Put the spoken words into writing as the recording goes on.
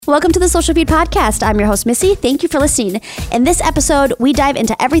Welcome to the Social Feed Podcast. I'm your host, Missy. Thank you for listening. In this episode, we dive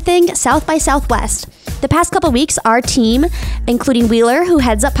into everything South by Southwest. The past couple weeks, our team, including Wheeler, who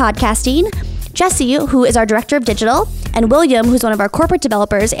heads up podcasting, Jesse, who is our director of digital, and William, who's one of our corporate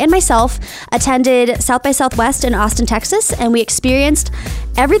developers, and myself, attended South by Southwest in Austin, Texas, and we experienced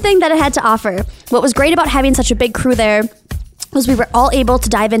everything that it had to offer. What was great about having such a big crew there was we were all able to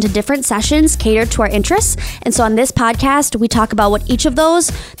dive into different sessions catered to our interests. And so on this podcast, we talk about what each of those,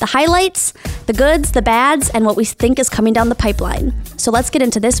 the highlights, the goods, the bads, and what we think is coming down the pipeline. So let's get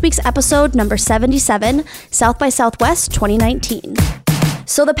into this week's episode, number 77, South by Southwest 2019.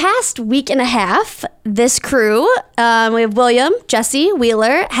 So the past week and a half, this crew, we have William, Jesse,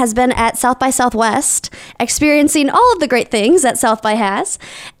 Wheeler, has been at South by Southwest, experiencing all of the great things that South by has.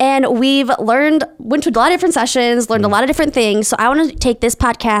 And we've went to a lot of different sessions, learned a lot of different things. So I want to take this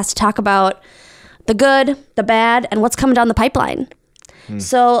podcast to talk about the good, the bad, and what's coming down the pipeline.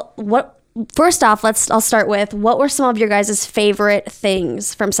 So first off, I'll start with, what were some of your guys' favorite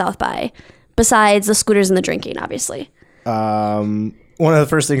things from South by, besides the scooters and the drinking, obviously? One of the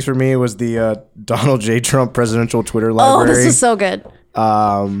first things for me was the Donald J. Trump presidential Twitter library. Oh, this is so good.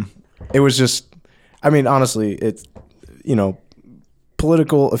 It was just, I mean, honestly, it's,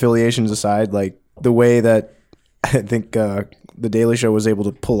 political affiliations aside, like the way that I think The Daily Show was able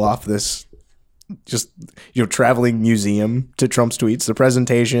to pull off this just, traveling museum to Trump's tweets, the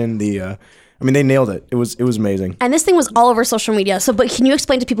presentation, they nailed it. It was amazing. And this thing was all over social media. but can you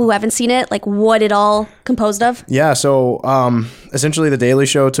explain to people who haven't seen it, like what it all composed of? Yeah. So essentially, The Daily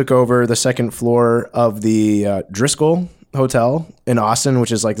Show took over the second floor of the Driscoll Hotel in Austin,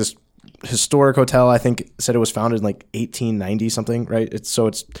 which is like this historic hotel. I think said it was founded in like 1890 something, right?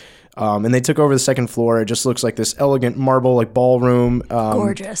 And they took over the second floor. It just looks like this elegant marble, like ballroom.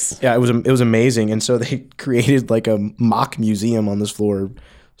 Gorgeous. Yeah, it was amazing. And so they created like a mock museum on this floor,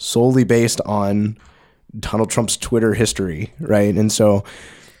 solely based on Donald Trump's Twitter history, right? And so,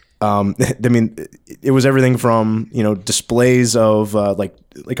 it was everything from displays of like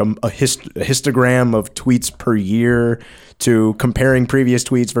a histogram of tweets per year to comparing previous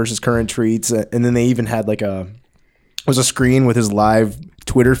tweets versus current tweets, and then they even had it was a screen with his live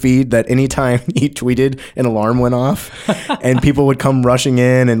Twitter feed that anytime he tweeted, an alarm went off, and people would come rushing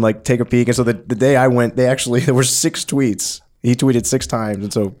in and like take a peek. And so the day I went, there were 6 tweets. He tweeted 6 times,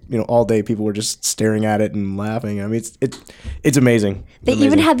 and so all day people were just staring at it and laughing. I mean, it's amazing. They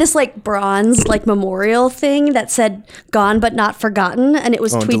even had this like bronze like memorial thing that said "Gone but not forgotten," and it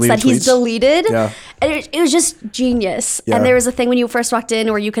was tweets that he's deleted. Yeah, and it was just genius. Yeah. And there was a thing when you first walked in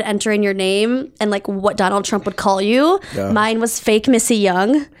where you could enter in your name and like what Donald Trump would call you. Yeah. Mine was fake Missy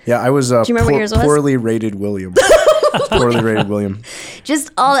Young. Yeah, I was. Do you remember what yours was? Poorly rated William. Poorly rated William. Just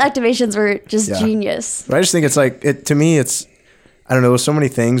all the activations were just genius. But I just think it's like to me it's. I don't know. There's so many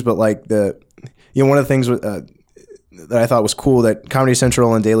things, but like one of the things that I thought was cool that Comedy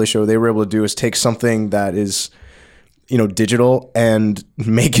Central and Daily Show, they were able to do is take something that is, digital and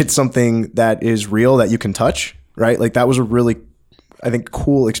make it something that is real that you can touch, right? Like that was a really, I think,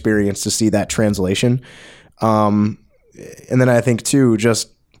 cool experience to see that translation. And then I think too,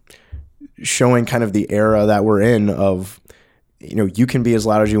 just showing kind of the era that we're in of, you can be as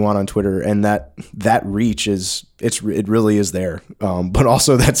loud as you want on Twitter, and that reach it really is there. But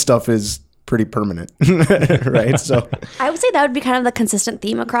also that stuff is pretty permanent, right? So I would say that would be kind of the consistent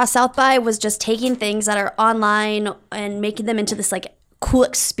theme across South by, was just taking things that are online and making them into this like cool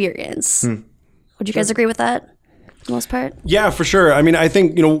experience. Would you guys agree with that? For the most part? Yeah, for sure. I mean, I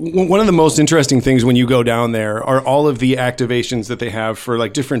think, one of the most interesting things when you go down there are all of the activations that they have for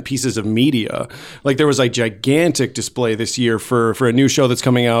like different pieces of media. Like there was a gigantic display this year for a new show that's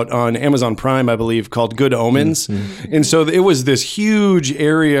coming out on Amazon Prime, I believe, called Good Omens. Mm-hmm. And so it was this huge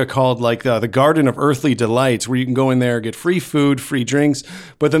area called like the Garden of Earthly Delights, where you can go in there, get free food, free drinks,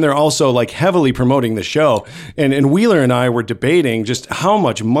 but then they're also like heavily promoting the show. And Wheeler and I were debating just how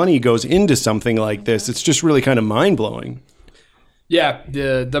much money goes into something like this. It's just really kind of mind-blowing. Yeah,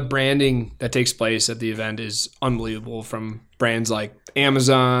 the branding that takes place at the event is unbelievable, from brands like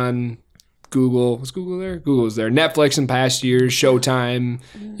Amazon, Google. Was Google there? Google was there. Netflix in past years, Showtime,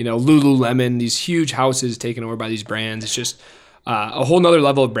 Lululemon, these huge houses taken over by these brands. It's just a whole nother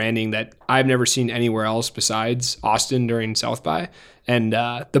level of branding that I've never seen anywhere else besides Austin during South by. And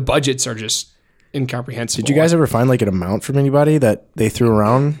the budgets are just incomprehensible. Did you guys ever find like an amount from anybody that they threw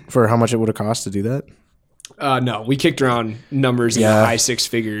around for how much it would have cost to do that? No, we kicked around numbers in the high 6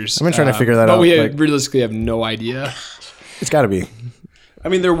 figures. I've been trying to figure that out. But we realistically have no idea. It's got to be. I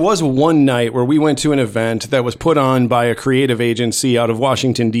mean, there was one night where we went to an event that was put on by a creative agency out of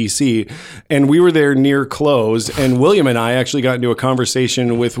Washington, D.C., and we were there near close, and William and I actually got into a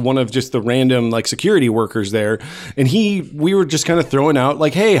conversation with one of just the random like security workers there, and we were just kind of throwing out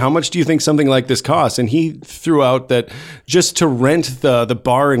like, hey, how much do you think something like this costs? And he threw out that just to rent the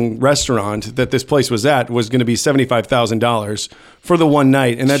bar and restaurant that this place was at was going to be $75,000 for the one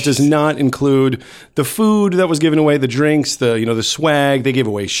night, and that does not include the food that was given away, the drinks, the swag. They gave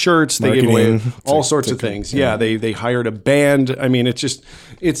away shirts, they gave away all sorts of things. Yeah, they hired a band. I mean,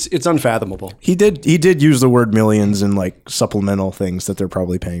 it's unfathomable. He did use the word millions in like supplemental things that they're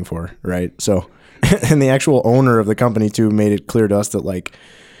probably paying for, right? So, and the actual owner of the company too made it clear to us that like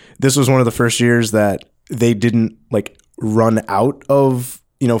this was one of the first years that they didn't like run out of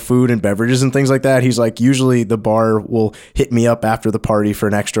food and beverages and things like that. He's like, usually the bar will hit me up after the party for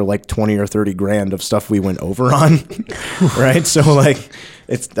an extra like 20 or 30 grand of stuff we went over on. Right. So like,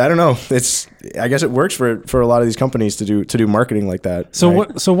 I don't know. I guess it works for a lot of these companies to do marketing like that. So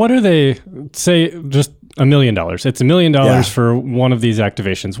right? what are they say just $1 million? It's $1 million for one of these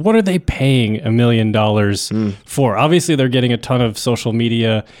activations. What are they paying $1 million for? Obviously they're getting a ton of social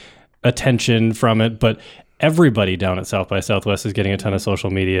media attention from it, but everybody down at South by Southwest is getting a ton of social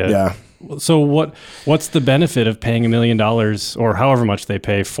media. Yeah. So what's the benefit of paying $1 million or however much they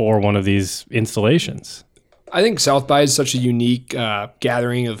pay for one of these installations? I think South by is such a unique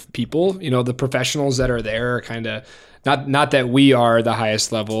gathering of people. The professionals that are there are kind of not that we are the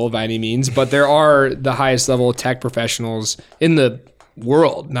highest level by any means, but there are the highest level tech professionals in the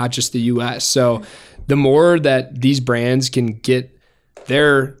world, not just the U.S. So the more that these brands can get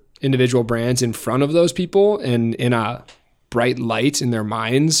their individual brands in front of those people and in a bright light in their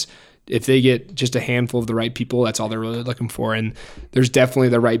minds, if they get just a handful of the right people, that's all they're really looking for. And there's definitely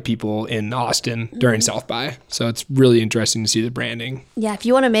the right people in Austin during South by. So it's really interesting to see the branding. Yeah, if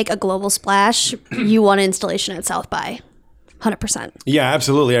you want to make a global splash, you want an installation at South by. 100%. Yeah,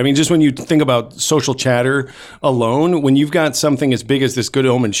 absolutely. I mean, just when you think about social chatter alone, when you've got something as big as this Good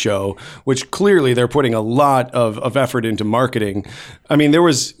Omens show, which clearly they're putting a lot of effort into marketing. I mean, there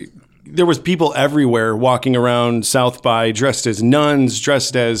was people everywhere walking around South by dressed as nuns,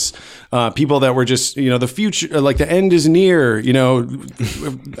 dressed as people that were just, the future, like the end is near, the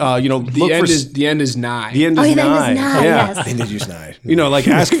end is nigh. The end is nigh. Yeah. Yes. The end is nigh. Like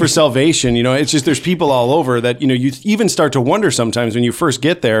ask for salvation. It's just there's people all over that, you even start to wonder sometimes when you first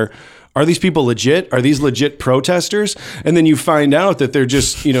get there, are these people legit? Are these legit protesters? And then you find out that they're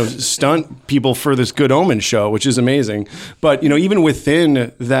just, stunt people for this Good Omens show, which is amazing. But, even within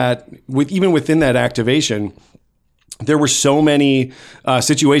that activation, there were so many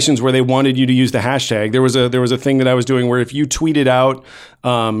situations where they wanted you to use the hashtag. There was a thing that I was doing where if you tweeted out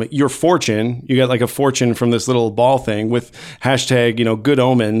your fortune, you got like a fortune from this little ball thing with hashtag, Good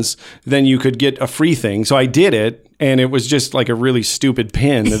Omens, then you could get a free thing. So I did it. And it was just like a really stupid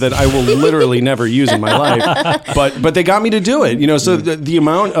pin that I will literally never use in my life. But they got me to do it, So the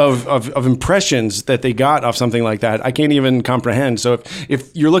amount of impressions that they got off something like that, I can't even comprehend. So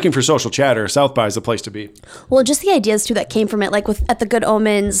if you're looking for social chatter, South by is the place to be. Well, just the ideas too that came from it, like at the Good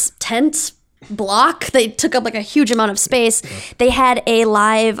Omens tent block, they took up like a huge amount of space. They had a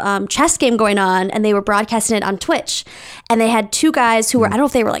live chess game going on, and they were broadcasting it on Twitch. And they had two guys who were, I don't know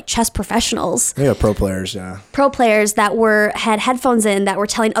if they were like chess professionals. Yeah, pro players, yeah. Pro players that had headphones in that were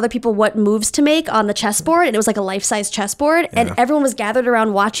telling other people what moves to make on the chessboard. And it was like a life-size chessboard. Yeah. And everyone was gathered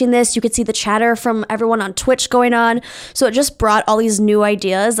around watching this. You could see the chatter from everyone on Twitch going on. So it just brought all these new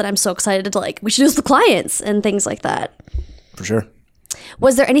ideas that I'm so excited to we should use the clients and things like that. For sure.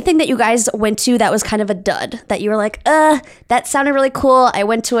 Was there anything that you guys went to that was kind of a dud that you were like, that sounded really cool. I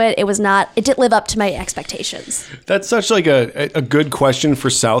went to it. It didn't live up to my expectations. That's such like a good question for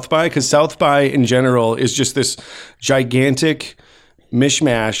South by, because South by in general is just this gigantic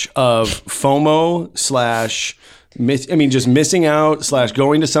mishmash of FOMO just missing out /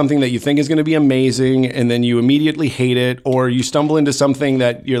 going to something that you think is going to be amazing and then you immediately hate it, or you stumble into something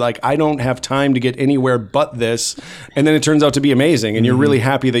that you're like, I don't have time to get anywhere but this, and then it turns out to be amazing and you're really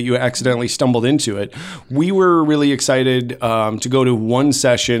happy that you accidentally stumbled into it. We were really excited to go to one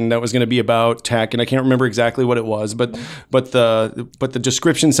session that was going to be about tech, and I can't remember exactly what it was, but the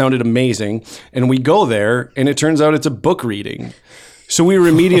description sounded amazing, and we go there and it turns out it's a book reading. So we were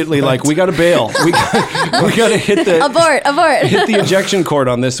immediately like, we got to bail. We got to hit the abort. Hit the ejection cord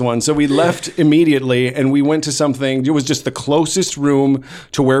on this one. So we left immediately and we went to something. It was just the closest room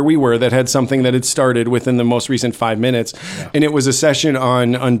to where we were that had something that had started within the most recent 5 minutes. Yeah. And it was a session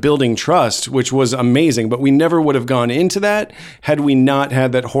on building trust, which was amazing. But we never would have gone into that had we not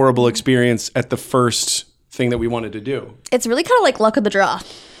had that horrible experience at the first thing that we wanted to do. It's really kind of like luck of the draw.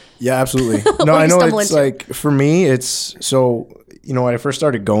 Yeah, absolutely. No, I know it's like, for me, it's so, when I first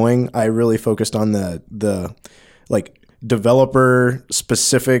started going, I really focused on the like developer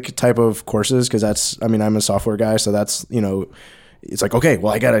specific type of courses. Cause I'm a software guy. So that's, it's like, okay,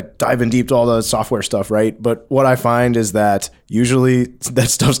 well, I got to dive in deep to all the software stuff. Right. But what I find is that usually that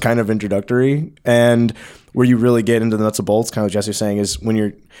stuff's kind of introductory, and where you really get into the nuts and bolts, kind of what Jesse was saying, is when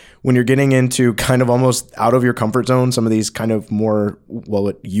you're getting into kind of almost out of your comfort zone, some of these kind of more, well,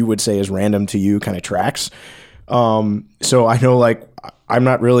 what you would say is random to you kind of tracks. So I know, like, I'm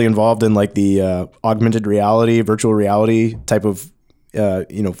not really involved in like the augmented reality, virtual reality type of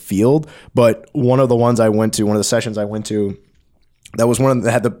field, but one of the sessions I went to, that was one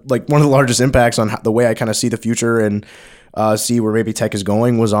that had one of the largest impacts on the way I kind of see the future and see where maybe tech is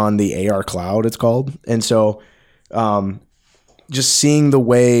going, was on the AR cloud, it's called. And so just seeing the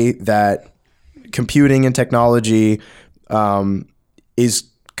way that computing and technology is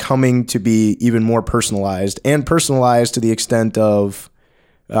coming to be even more personalized to the extent of,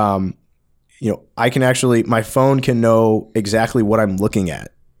 I can actually, my phone can know exactly what I'm looking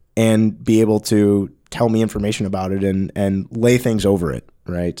at and be able to tell me information about it and lay things over it.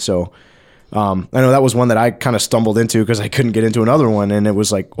 Right. So, I know that was one that I kind of stumbled into because I couldn't get into another one, and it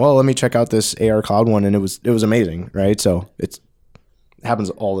was like, well, let me check out this AR cloud one, and it was amazing. Right. So it happens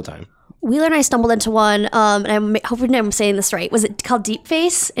all the time. Wheeler and I stumbled into one, and I'm hoping I'm saying this right. Was it called Deep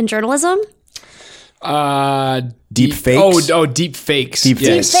Face in journalism? Deep fakes? Oh, deep fakes. Deep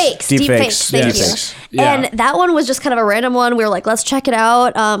fakes. Thank you. Yeah. And that one was just kind of a random one. We were like, let's check it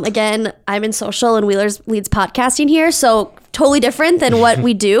out. Again, I'm in social and Wheeler leads podcasting here, so totally different than what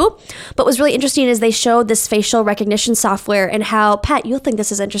we do. But what was really interesting is they showed this facial recognition software and how, Pat, you'll think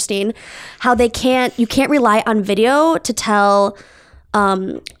this is interesting, how you can't rely on video to tell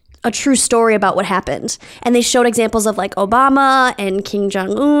a true story about what happened. And they showed examples of like Obama and Kim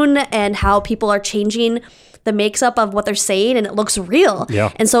Jong-un and how people are changing the makeup of what they're saying, and it looks real.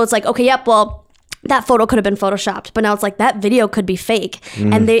 Yeah. And so it's like, okay, yep, well, that photo could have been photoshopped, but now it's like that video could be fake.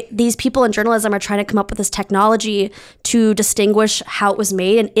 Mm-hmm. And these people in journalism are trying to come up with this technology to distinguish how it was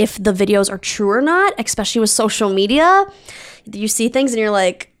made and if the videos are true or not, especially with social media. You see things and you're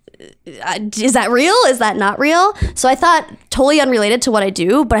like, is that real? Is that not real? So I thought, totally unrelated to what I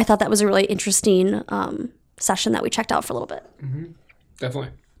do, but I thought that was a really interesting session that we checked out for a little bit. Mm-hmm. Definitely.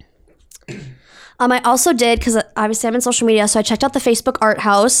 I also did, because obviously I'm in social media, so I checked out the Facebook art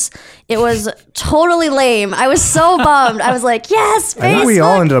house. It was totally lame. I was so bummed. I was like, yes, Facebook. I think we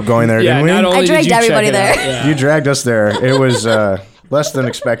all ended up going there, didn't we? I dragged everybody there. Yeah. You dragged us there. It was less than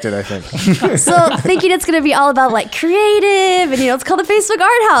expected, I think. So thinking it's going to be all about like creative, and it's called the Facebook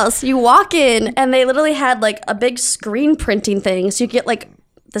art house. You walk in and they literally had like a big screen printing thing. So you get like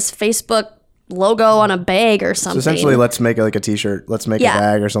this Facebook logo on a bag or something. So essentially, let's make it like a t-shirt. Let's make a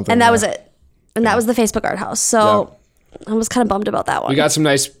bag or something. And that was it. And that was the Facebook art house. So I was kind of bummed about that one. We got some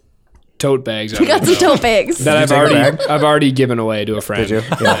nice tote bags. We got some tote bags that I've already given away to a friend. Did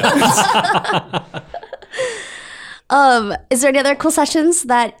you? Yeah. Is there any other cool sessions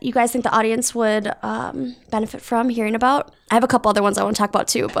that you guys think the audience would benefit from hearing about? I have a couple other ones I want to talk about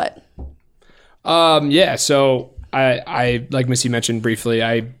too, but yeah. So I like Missy mentioned briefly,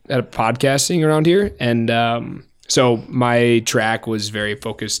 I had a podcasting around here, and so my track was very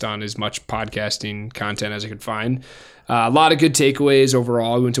focused on as much podcasting content as I could find. A lot of good takeaways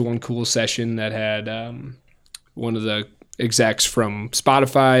overall. We went to one cool session that had one of the execs from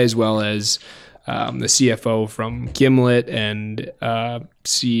Spotify, as well as the CFO from Gimlet and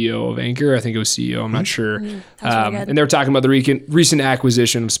CEO of Anchor. I think it was CEO. I'm not sure. And they were talking about the recent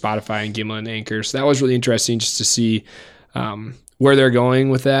acquisition of Spotify and Gimlet and Anchor. So that was really interesting just to see where they're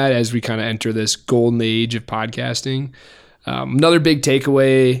going with that as we kind of enter this golden age of podcasting. Another big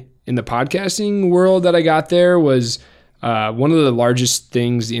takeaway in the podcasting world that I got there was one of the largest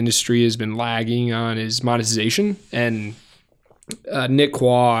things the industry has been lagging on is monetization. And Nick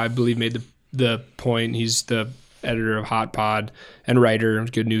Quah, I believe, made the point. He's the editor of Hot Pod and writer,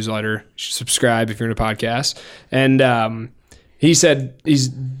 good newsletter. You should subscribe if you're in a podcast. And he said he's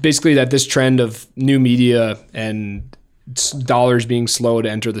basically that this trend of new media and dollars being slow to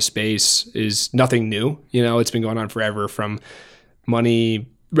enter the space is nothing new. It's been going on forever, from money,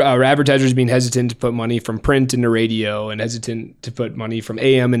 advertisers being hesitant to put money from print into radio and hesitant to put money from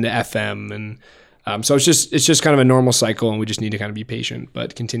AM into FM. And so it's just kind of a normal cycle, and we just need to kind of be patient,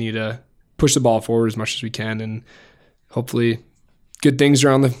 but continue to push the ball forward as much as we can, and hopefully good things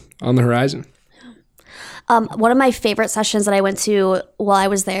are on the horizon. One of my favorite sessions that I went to while I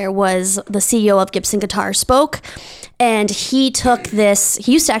was there was the CEO of Gibson Guitar spoke. And he took this,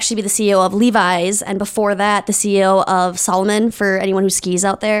 he used to actually be the CEO of Levi's, and before that, the CEO of Salomon, for anyone who skis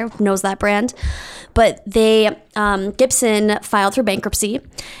out there, who knows that brand. But Gibson filed for bankruptcy,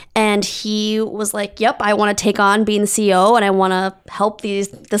 and he was like, yep, I want to take on being the CEO, and I want to help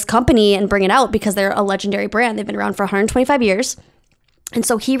this company and bring it out because they're a legendary brand. They've been around for 125 years. And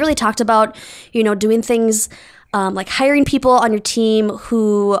so he really talked about, doing things like hiring people on your team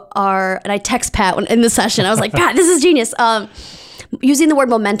who are, and I text Pat in the session, I was like, Pat, this is genius. Using the word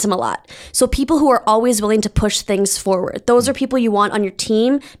momentum a lot. So people who are always willing to push things forward. Those are people you want on your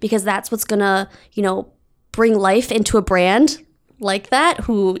team because that's what's going to, bring life into a brand like that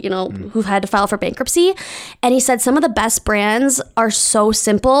who've had to file for bankruptcy. And he said some of the best brands are so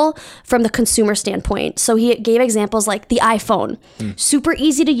simple from the consumer standpoint. So he gave examples like the iPhone. Super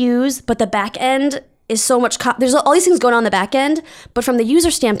easy to use, but the back end is so much, there's all these things going on in the back end, but from the user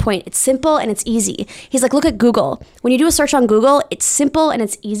standpoint, it's simple and it's easy. He's like, look at Google. When you do a search on Google, it's simple and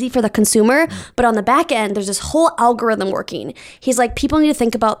it's easy for the consumer, but on the back end, there's this whole algorithm working. He's like, people need to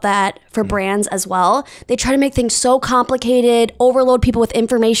think about that for brands as well. They try to make things so complicated, overload people with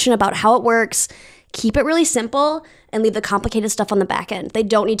information about how it works, keep it really simple, and leave the complicated stuff on the back end. They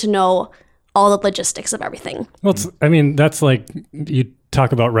don't need to know all the logistics of everything. Well, that's like you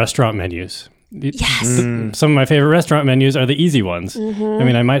talk about restaurant menus. Yes. Some of my favorite restaurant menus are the easy ones.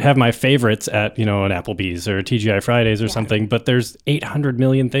 I might have my favorites at, an Applebee's or TGI Fridays or something, but there's 800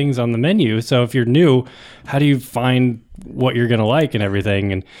 million things on the menu. So if you're new, how do you find what you're going to like and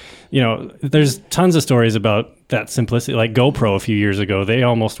everything? And, there's tons of stories about that simplicity. Like GoPro a few years ago, they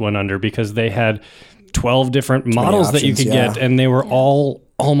almost went under because they had 12 different models options, that you could get, and they were all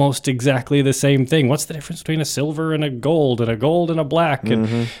almost exactly the same thing. What's the difference between a silver and a gold and a black?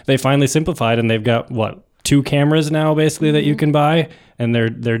 And they finally simplified, and they've got 2 cameras now basically that you can buy, and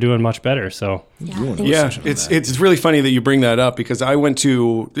they're doing much better. So it's really funny that you bring that up because I went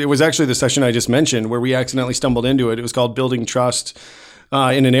to, it was actually the session I just mentioned where we accidentally stumbled into it. It was called Building Trust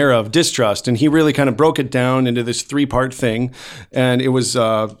in an Era of Distrust, and he really kind of broke it down into this 3-part thing, and it was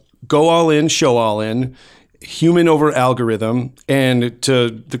go all in, show all in, human over algorithm, and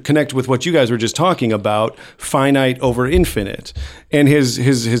to connect with what you guys were just talking about, finite over infinite. And his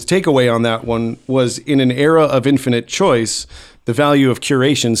takeaway on that one was, in an era of infinite choice, the value of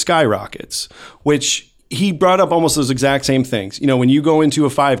curation skyrockets, which he brought up almost those exact same things. When you go into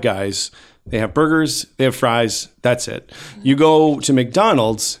a Five Guys, they have burgers, they have fries, that's it. You go to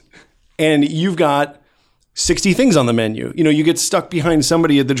McDonald's and you've got 60 things on the menu. You get stuck behind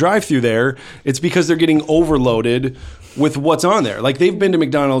somebody at the drive-thru there. It's because they're getting overloaded with what's on there. Like, they've been to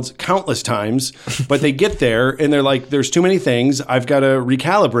McDonald's countless times, but they get there and they're like, there's too many things. I've got to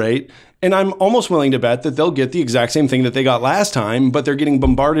recalibrate. And I'm almost willing to bet that they'll get the exact same thing that they got last time, but they're getting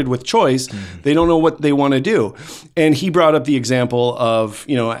bombarded with choice. They don't know what they want to do. And he brought up the example of,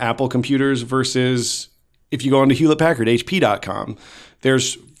 Apple computers versus if you go onto Hewlett-Packard, HP.com.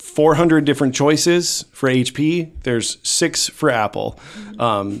 There's 400 different choices for HP. There's 6 for Apple.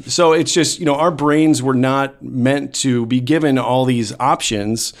 So it's just, our brains were not meant to be given all these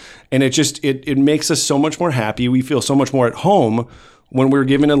options. And it makes us so much more happy. We feel so much more at home when we're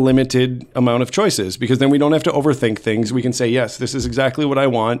given a limited amount of choices, because then we don't have to overthink things. We can say, yes, this is exactly what I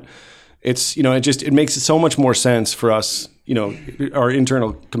want. It's, it makes it so much more sense for us, our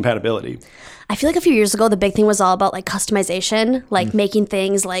internal compatibility. I feel like a few years ago, the big thing was all about customization, making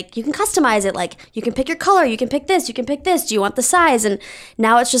things you can customize it. You can pick your color, you can pick this, do you want the size? And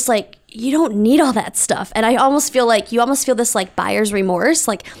now it's just you don't need all that stuff. And I almost feel you almost feel this buyer's remorse.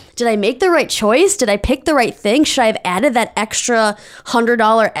 Did I make the right choice? Did I pick the right thing? Should I have added that extra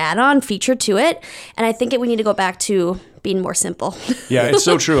 $100 add-on feature to it? And I think we need to go back to being more simple. Yeah, it's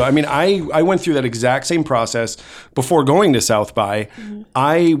so true. I went through that exact same process before going to South by.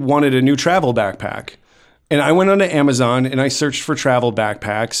 I wanted a new travel backpack. And I went onto Amazon and I searched for travel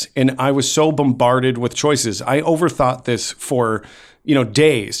backpacks, and I was so bombarded with choices. I overthought this for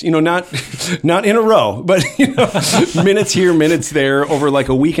days, not in a row, but, minutes here, minutes there over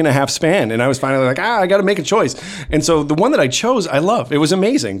a week and a half span. And I was finally I got to make a choice. And so the one that I chose, I love. It was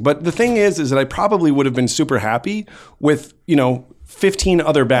amazing. But the thing is that I probably would have been super happy with, 15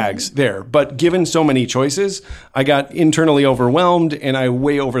 other bags there. But given so many choices, I got internally overwhelmed and I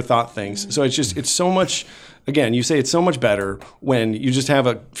way overthought things. So it's so much. Again, you say it's so much better when you just have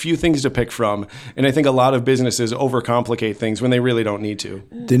a few things to pick from. And I think a lot of businesses overcomplicate things when they really don't need to.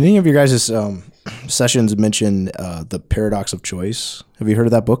 Did any of your guys' sessions mention The Paradox of Choice? Have you heard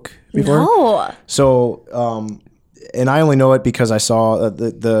of that book before? No. So and I only know it because I saw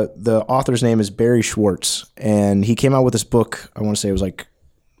the author's name is Barry Schwartz, and he came out with this book. I want to say it was like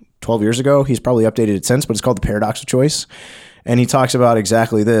 12 years ago. He's probably updated it since, but it's called The Paradox of Choice. And he talks about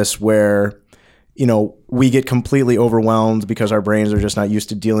exactly this, where, you know, we get completely overwhelmed because our brains are just not used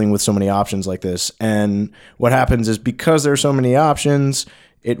to dealing with so many options like this. And what happens is, because there are so many options,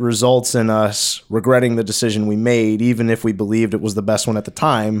 it results in us regretting the decision we made, even if we believed it was the best one at the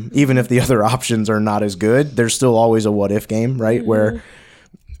time. Even if the other options are not as good, there's still always a what if game, right? Mm-hmm. Where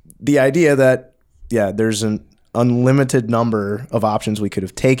the idea that, yeah, there's an unlimited number of options we could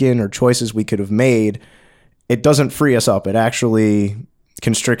have taken or choices we could have made, it doesn't free us up. It actually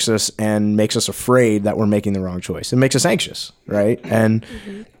constricts us and makes us afraid that we're making the wrong choice. It makes us anxious, right? And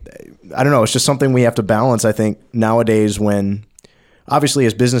I don't know, it's just something we have to balance, I think, nowadays, when obviously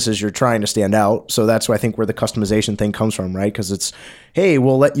as businesses you're trying to stand out. So that's why I think where the customization thing comes from, right? Because it's, hey,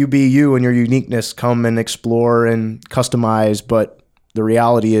 we'll let you be you and your uniqueness, come and explore and customize. But the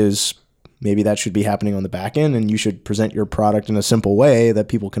reality is, maybe that should be happening on the back end, and you should present your product in a simple way that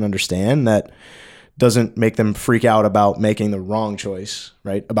people can understand, that doesn't make them freak out about making the wrong choice,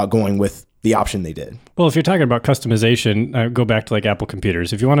 right? About going with the option they did. Well, if you're talking about customization, go back to like Apple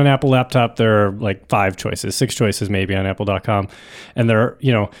computers. If you want an Apple laptop, there are like 5 choices, 6 choices maybe on apple.com. And there are,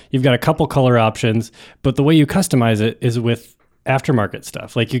 you know, you've got a couple color options, but the way you customize it is with aftermarket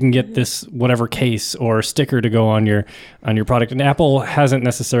stuff. Like you can get this whatever case or sticker to go on your product. And Apple hasn't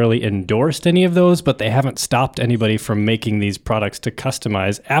necessarily endorsed any of those, but they haven't stopped anybody from making these products to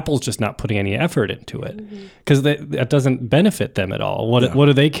customize. Apple's just not putting any effort into it because that doesn't benefit them at all. What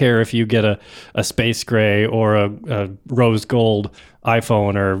do they care if you get a space gray or a rose gold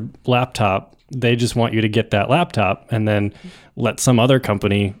iPhone or laptop? They just want you to get that laptop and then let some other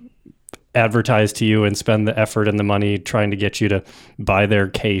company advertise to you and spend the effort and the money trying to get you to buy their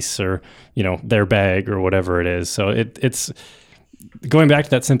case or, you know, their bag or whatever it is. So it's going back to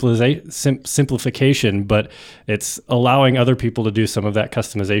that simplification, but it's allowing other people to do some of that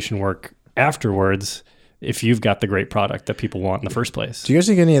customization work afterwards if you've got the great product that people want in the first place. Do you guys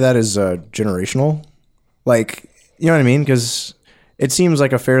think any of that is generational? Like, you know what I mean? Because it seems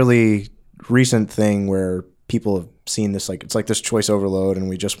like a fairly recent thing where people have seen this, like, it's like this choice overload, and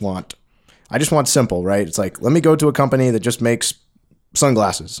I just want simple, right? It's like, let me go to a company that just makes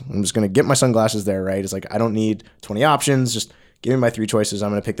sunglasses. I'm just going to get my sunglasses there, right? It's like, I don't need 20 options. Just give me my 3 choices. I'm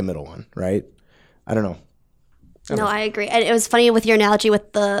going to pick the middle one, right? I don't know. No, I agree. And it was funny with your analogy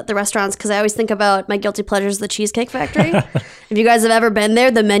with the restaurants, because I always think about my guilty pleasures, the Cheesecake Factory. If you guys have ever been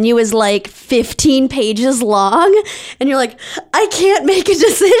there, the menu is like 15 pages long, and you're like, I can't make a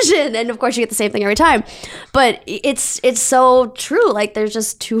decision. And of course, you get the same thing every time. But it's so true. Like, there's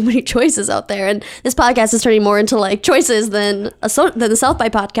just too many choices out there. And this podcast is turning more into like choices than the South by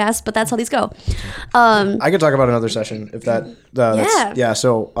podcast, but that's how these go. I could talk about another session if that's.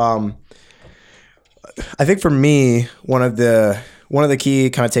 So I think for me, one of the key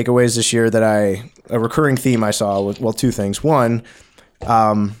kind of takeaways this year that a recurring theme I saw was, well, 2 things. One,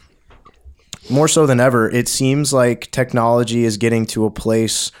 more so than ever, it seems like technology is getting to a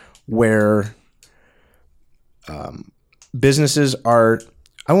place where businesses are,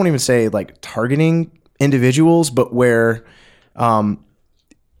 I won't even say like targeting individuals, but where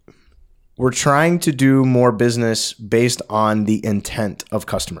we're trying to do more business based on the intent of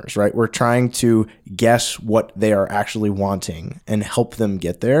customers, right? We're trying to guess what they are actually wanting and help them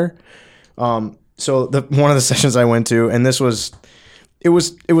get there. So one of the sessions I went to, and it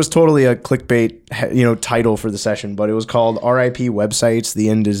was totally a clickbait, you know, title for the session, but it was called "R.I.P. Websites, the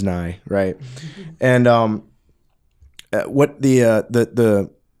End is Nigh," right? And what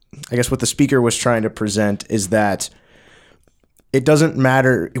the I guess what the speaker was trying to present is that it doesn't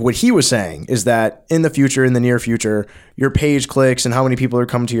matter. What he was saying is that in the future, in the near future, your page clicks and how many people are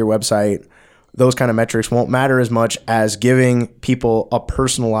coming to your website, those kind of metrics won't matter as much as giving people a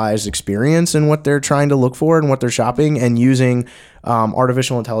personalized experience in what they're trying to look for and what they're shopping, and using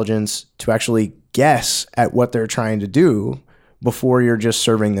artificial intelligence to actually guess at what they're trying to do before you're just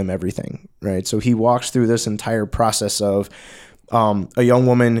serving them everything, right? So he walks through this entire process of a young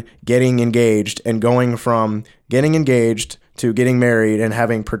woman getting engaged and going from getting engaged to getting married and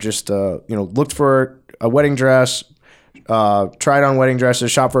having purchased, looked for a wedding dress, tried on wedding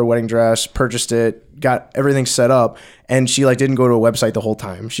dresses, shopped for a wedding dress, purchased it, got everything set up, and she like didn't go to a website the whole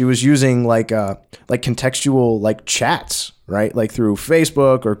time. She was using like contextual like chats, right? Like through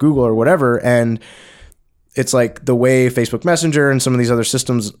Facebook or Google or whatever. And it's like the way Facebook Messenger and some of these other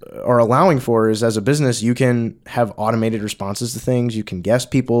systems are allowing for is, as a business, you can have automated responses to things. You can guess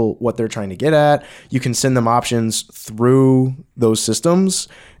people what they're trying to get at. You can send them options through those systems.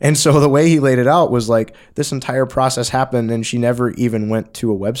 And so the way he laid it out was like this entire process happened, and she never even went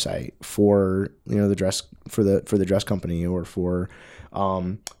to a website for, you know, the dress for the dress company or for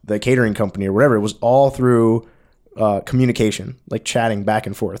the catering company or whatever. It was all through communication, like chatting back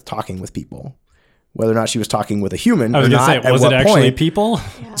and forth, talking with people. Whether or not she was talking with a human or not, at what point. Was it actually people?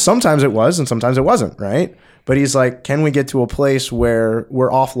 Yeah. Sometimes it was, and sometimes it wasn't, right? But he's like, can we get to a place where we're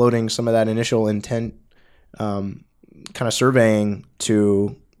offloading some of that initial intent kind of surveying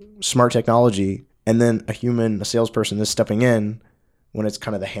to smart technology, and then a human, a salesperson is stepping in when it's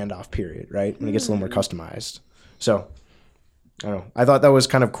kind of the handoff period, right? When it gets a little more customized. So, I don't know. I thought that was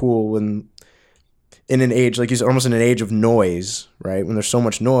kind of cool when... in an age, like you said, almost in an age of noise, right? When there's so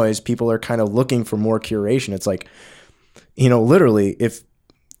much noise, people are kind of looking for more curation. It's like, you know, literally,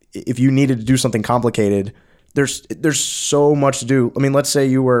 if you needed to do something complicated, there's so much to do. I mean, let's say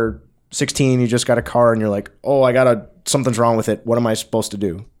you were 16, you just got a car, and you're like, oh, something's wrong with it. What am I supposed to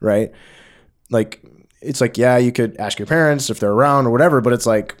do, right? Like, it's like, yeah, you could ask your parents if they're around or whatever, but it's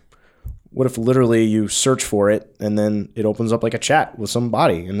like, what if literally you search for it and then it opens up like a chat with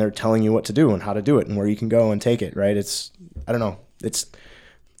somebody and they're telling you what to do and how to do it and where you can go and take it, right? I don't know. I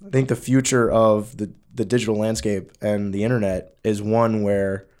think the future of the digital landscape and the internet is one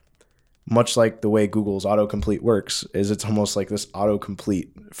where, much like the way Google's autocomplete works, is it's almost like this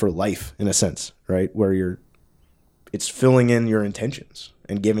autocomplete for life in a sense, right? Where it's filling in your intentions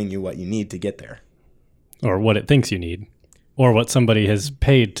and giving you what you need to get there. Or what it thinks you need. Or what somebody has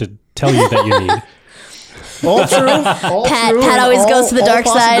paid to tell you that you need. All true. Pat always goes to the dark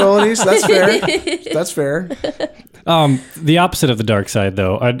side. That's fair. That's fair. The opposite of the dark side,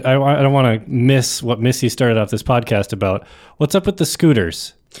 though. I don't want to miss what Missy started off this podcast about. What's up with the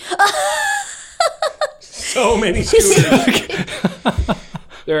scooters? So many scooters.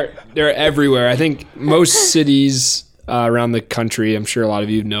 They're everywhere. I think most cities around the country, I'm sure a lot of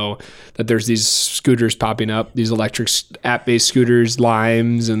you know that there's these scooters popping up, these electric app-based scooters,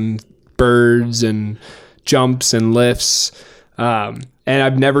 Limes and Birds and Jumps and Lifts. And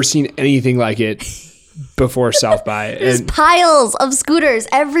I've never seen anything like it before South by. There's piles of scooters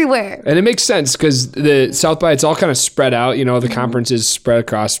everywhere. And it makes sense because the South by, it's all kind of spread out. You know, the conference is spread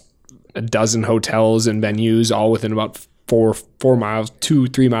across a dozen hotels and venues, all within about 4 miles,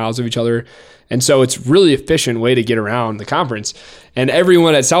 2-3 miles of each other. And so it's really efficient way to get around the conference. And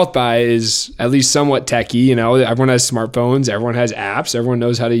everyone at South by is at least somewhat techie. You know, everyone has smartphones, everyone has apps, everyone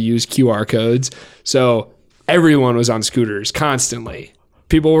knows how to use QR codes. So everyone was on scooters constantly.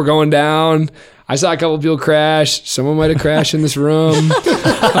 People were going down. I saw a couple of people crash. Someone might have crashed in this room.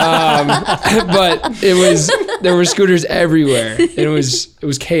 But there were scooters everywhere. And it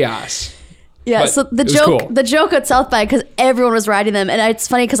was chaos. Yeah, but so the joke at South by, because everyone was riding them, and it's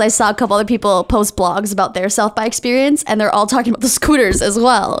funny because I saw a couple other people post blogs about their South by experience, and they're all talking about the scooters as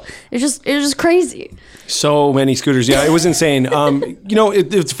well. It's just crazy. So many scooters. Yeah, it was insane. You know,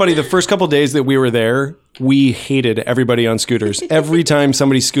 it's funny. The first couple of days that we were there, we hated everybody on scooters. Every time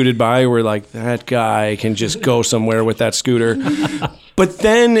somebody scooted by, we're like, that guy can just go somewhere with that scooter. But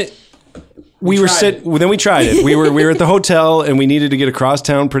then we tried it. We were at the hotel and we needed to get across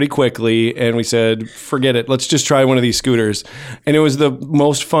town pretty quickly, and we said, forget it. Let's just try one of these scooters. And it was the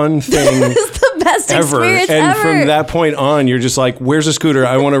most fun thing it's the best ever. Experience and ever. From that point on, you're just like, where's a scooter?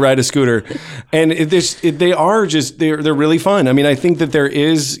 I want to ride a scooter. And they're really fun. I mean, I think that there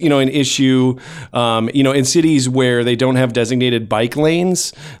is, you know, an issue, you know, in cities where they don't have designated bike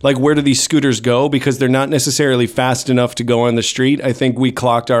lanes. Like, where do these scooters go? Because they're not necessarily fast enough to go on the street. I think we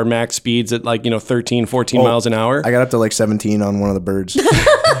clocked our max speeds at 13, 14 miles an hour. I got up to 17 on one of the Birds.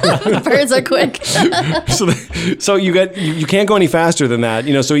 Birds are quick. So you can't go any faster than that,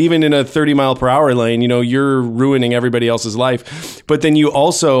 you know. So even in a 30 mile per hour lane, you know, you're ruining everybody else's life. But then you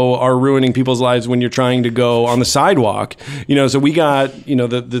also are ruining people's lives when you're trying to go on the sidewalk, you know. So we got, you know,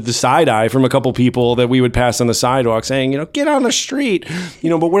 the side eye from a couple people that we would pass on the sidewalk saying, you know, get on the street, you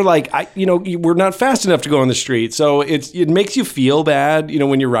know. But we're like, we're not fast enough to go on the street. So it makes you feel bad, you know,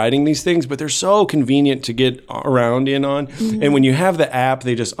 when you're riding these things, but they're so convenient to get around in on. Mm-hmm. And when you have the app,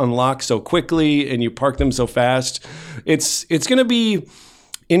 they just unlock so quickly and you park them so fast. It's going to be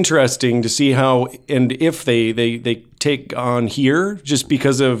interesting to see how and if they take on here, just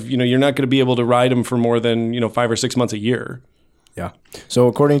because of, you know, you're not going to be able to ride them for more than, you know, 5 or 6 months a year. Yeah. So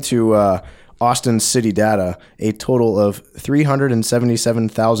according to Austin city data, a total of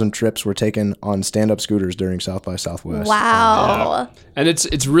 377,000 trips were taken on stand-up scooters during South by Southwest. Wow. Yeah. And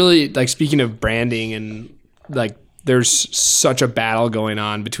it's really, like, speaking of branding and like there's such a battle going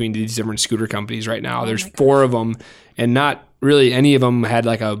on between these different scooter companies right now. There's 4 of them, and not really any of them had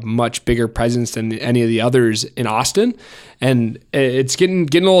like a much bigger presence than any of the others in Austin. And it's getting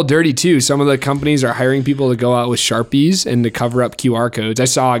a little dirty too. Some of the companies are hiring people to go out with Sharpies and to cover up QR codes. I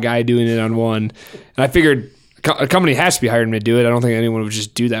saw a guy doing it on one, and I figured a company has to be hiring him to do it. I don't think anyone would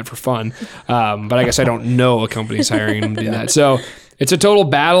just do that for fun. But I guess I don't know a company's hiring him to do that. So it's a total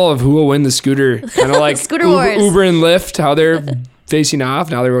battle of who will win the scooter. Kind of like Uber and Lyft, how they're facing off.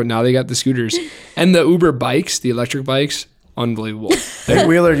 Now they got the scooters. And the Uber bikes, the electric bikes, unbelievable. I think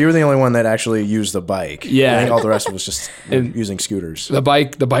Wheeler, you were the only one that actually used the bike. Yeah. I think all the rest of it was just using scooters. The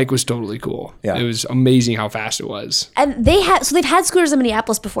bike was totally cool. Yeah. It was amazing how fast it was. And they've had scooters in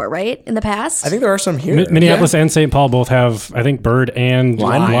Minneapolis before, right? In the past? I think there are some here. Minneapolis and St. Paul both have, I think, Bird and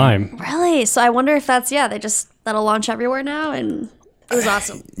Lime. Really? So I wonder if that'll launch everywhere now, and it was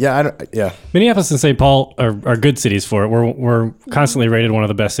awesome. Yeah. Minneapolis and St. Paul are good cities for it. We're constantly rated one of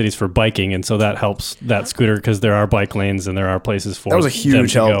the best cities for biking, and so that helps that scooter because there are bike lanes and there are places for them to go. That was a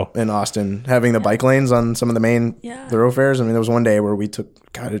huge help in Austin, having the bike lanes on some of the main thoroughfares. I mean, there was one day where we took,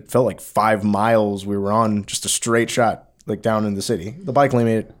 it felt like 5 miles we were on just a straight shot, like down in the city. The bike lane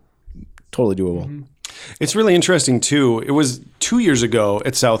made it totally doable. Mm-hmm. It's really interesting too. It was 2 years ago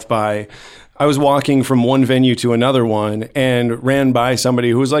at South by. I was walking from one venue to another one and ran by somebody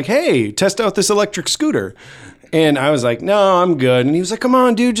who was like, hey, test out this electric scooter. And I was like, no, I'm good. And he was like, come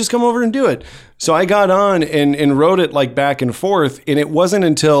on, dude, just come over and do it. So I got on and rode it like back and forth. And it wasn't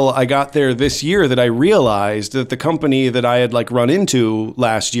until I got there this year that I realized that the company that I had like run into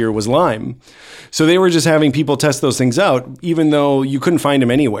last year was Lime. So they were just having people test those things out, even though you couldn't find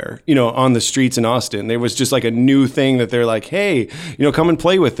them anywhere, on the streets in Austin. There was just like a new thing that they're like, hey, come and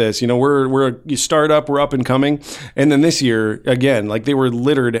play with this. We're a startup, we're up and coming. And then this year, again, like they were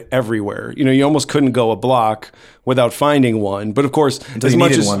littered everywhere. You almost couldn't go a block without finding one. But of course, as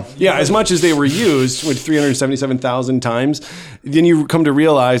much as they were used with 377,000 times, then you come to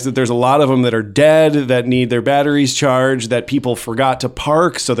realize that there's a lot of them that are dead, that need their batteries charged, that people forgot to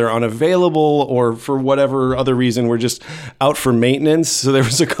park, so they're unavailable, or for whatever other reason, we're just out for maintenance. So there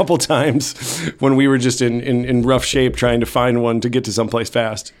was a couple times when we were just in rough shape trying to find one to get to someplace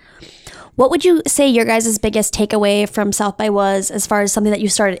fast. What would you say your guys' biggest takeaway from South by was as far as something that you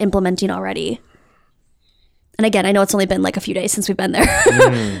started implementing already? And again, I know it's only been like a few days since we've been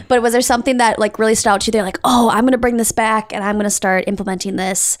there, but was there something that like really stood out to you? They're like, oh, I'm going to bring this back and I'm going to start implementing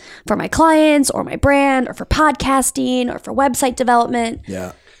this for my clients or my brand or for podcasting or for website development.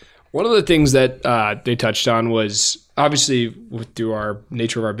 Yeah. One of the things that they touched on was obviously through our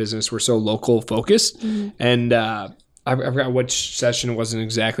nature of our business, we're so local focused. Mm-hmm. And I forgot which session it wasn't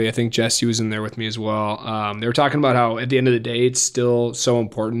exactly. I think Jesse was in there with me as well. They were talking about how at the end of the day, it's still so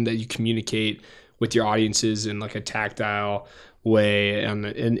important that you communicate with your audiences in like a tactile way and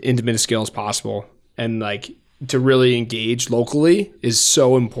an intimate scale as possible. And like to really engage locally is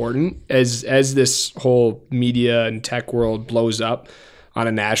so important as this whole media and tech world blows up on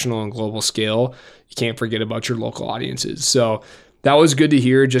a national and global scale. You can't forget about your local audiences. So that was good to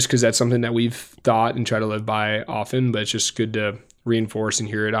hear just because that's something that we've thought and try to live by often, but it's just good to reinforce and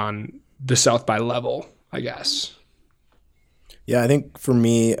hear it on the South by level, I guess. Yeah, I think for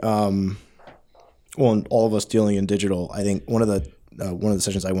me, and all of us dealing in digital, I think one of the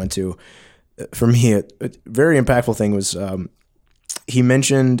sessions I went to, for me, a very impactful thing was he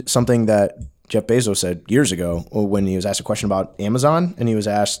mentioned something that Jeff Bezos said years ago when he was asked a question about Amazon, and he was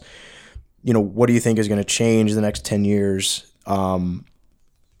asked, what do you think is going to change in the next 10 years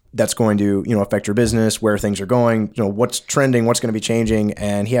that's going to, affect your business, where things are going, what's trending, what's going to be changing.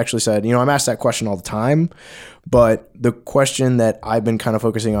 And he actually said, I'm asked that question all the time, but the question that I've been kind of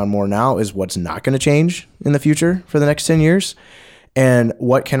focusing on more now is what's not going to change in the future for the next 10 years. And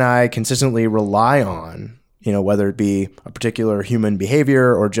what can I consistently rely on, whether it be a particular human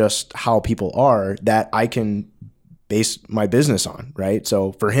behavior or just how people are that I can base my business on, right?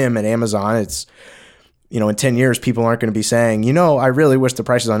 So for him at Amazon, it's, in 10 years, people aren't going to be saying, I really wish the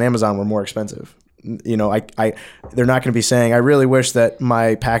prices on Amazon were more expensive. They're not going to be saying, I really wish that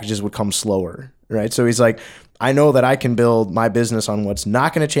my packages would come slower, right? So he's like, I know that I can build my business on what's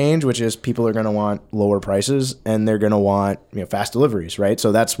not going to change, which is people are going to want lower prices and they're going to want fast deliveries, right?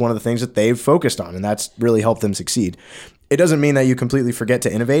 So that's one of the things that they've focused on, and that's really helped them succeed. It doesn't mean that you completely forget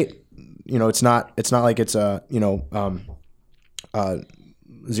to innovate. It's not like it's a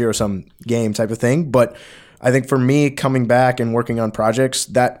zero-sum game type of thing. But I think for me, coming back and working on projects,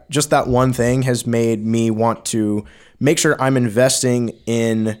 that one thing has made me want to make sure I'm investing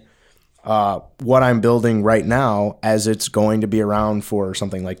in what I'm building right now as it's going to be around for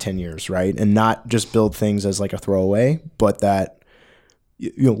something like 10 years, right? And not just build things as like a throwaway, but that,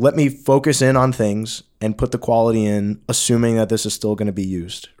 let me focus in on things and put the quality in, assuming that this is still going to be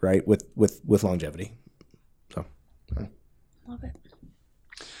used, right? With longevity. So, love it.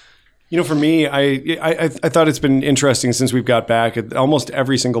 For me, I thought it's been interesting since we've got back. Almost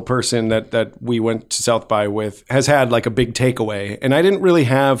every single person that we went to South by with has had like a big takeaway, and I didn't really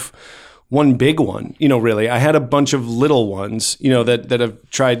have one big one, really. I had a bunch of little ones, that have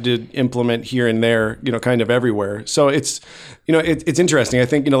tried to implement here and there, kind of everywhere. So it's interesting. I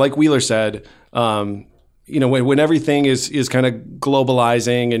think, like Wheeler said, when everything is kind of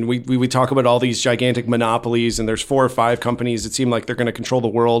globalizing, and we talk about all these gigantic monopolies, and there's 4 or 5 companies that seem like they're going to control the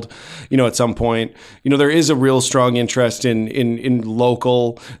world, at some point, there is a real strong interest in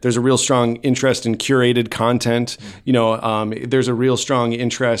local. There's a real strong interest in curated content. There's a real strong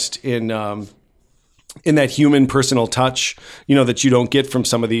interest in that human personal touch, that you don't get from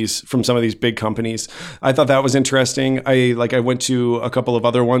some of these big companies. I thought that was interesting. I went to a couple of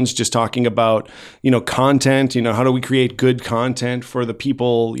other ones just talking about, content, how do we create good content for the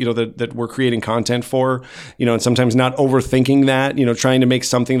people, that we're creating content for, and sometimes not overthinking that, trying to make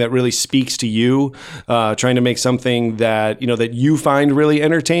something that really speaks to you, trying to make something that, that you find really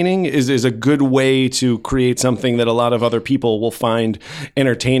entertaining is a good way to create something that a lot of other people will find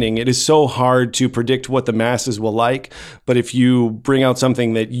entertaining. It is so hard to predict what the masses will like, but if you bring out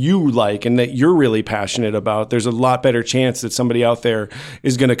something that you like and that you're really passionate about, there's a lot better chance that somebody out there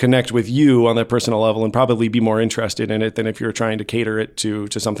is going to connect with you on that personal level and probably be more interested in it than if you're trying to cater it to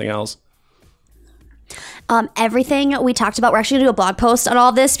something else. Everything we talked about, we're actually going to do a blog post on all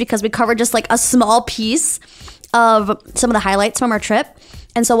of this because we covered just like a small piece of some of the highlights from our trip.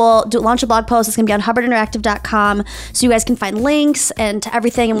 And so we'll launch a blog post. It's going to be on hubbardinteractive.com, so you guys can find links and to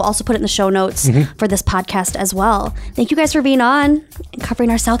everything. And we'll also put it in the show notes for this podcast as well. Thank you guys for being on and covering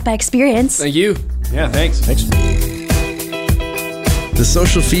our South by experience. Thank you. Yeah, thanks. The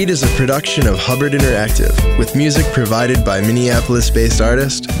Social Feed is a production of Hubbard Interactive with music provided by Minneapolis-based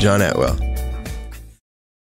artist John Atwell.